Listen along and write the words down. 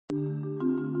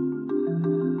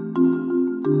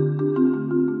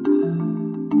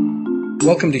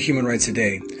Welcome to Human Rights A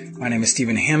Day. My name is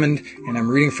Stephen Hammond, and I'm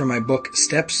reading from my book,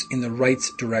 Steps in the Rights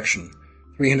Direction,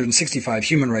 365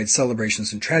 Human Rights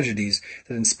Celebrations and Tragedies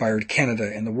that Inspired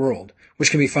Canada and the World,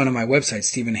 which can be found on my website,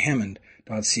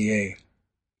 stephenhammond.ca.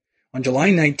 On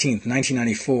July 19,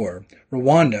 1994,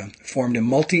 Rwanda formed a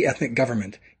multi-ethnic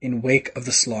government in wake of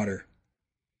the slaughter.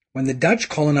 When the Dutch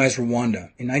colonized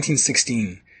Rwanda in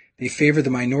 1916, they favored the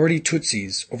minority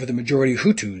Tutsis over the majority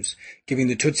Hutus, giving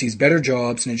the Tutsis better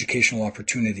jobs and educational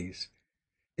opportunities.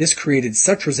 This created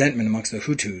such resentment amongst the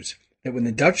Hutus that when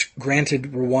the Dutch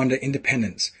granted Rwanda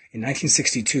independence in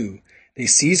 1962, they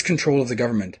seized control of the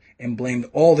government and blamed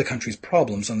all the country's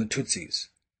problems on the Tutsis.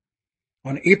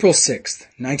 On April 6,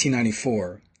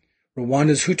 1994,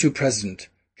 Rwanda's Hutu president,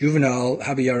 Juvenal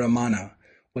Habyarimana,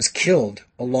 was killed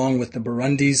along with the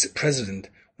Burundi's president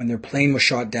when their plane was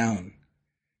shot down.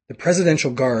 The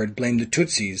Presidential Guard blamed the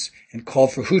Tutsis and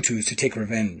called for Hutus to take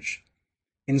revenge.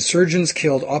 Insurgents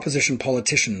killed opposition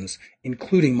politicians,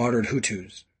 including moderate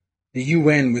Hutus. The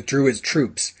UN withdrew its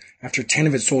troops after 10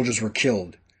 of its soldiers were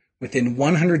killed. Within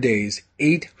 100 days,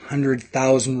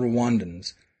 800,000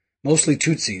 Rwandans, mostly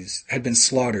Tutsis, had been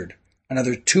slaughtered.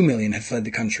 Another 2 million had fled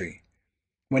the country.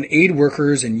 When aid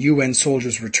workers and UN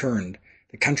soldiers returned,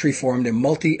 the country formed a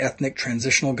multi-ethnic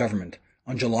transitional government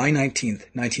on July 19,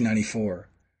 1994.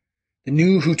 The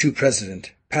new Hutu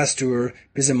president, Pasteur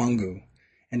Bizimungu,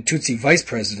 and Tutsi vice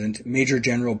president, Major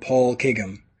General Paul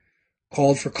Kagame,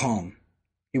 called for calm.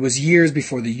 It was years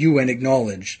before the UN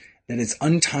acknowledged that its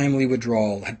untimely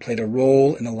withdrawal had played a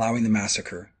role in allowing the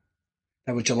massacre.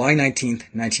 That was July 19,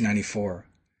 1994.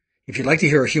 If you'd like to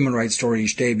hear a human rights story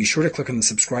each day, be sure to click on the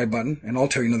subscribe button, and I'll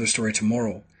tell you another story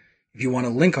tomorrow. If you want a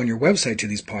link on your website to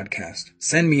these podcasts,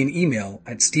 send me an email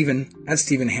at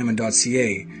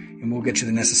stephen@stephenhammond.ca, and we'll get you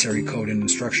the necessary code and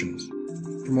instructions.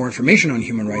 For more information on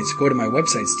human rights, go to my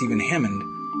website,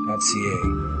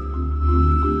 stephenhammond.ca.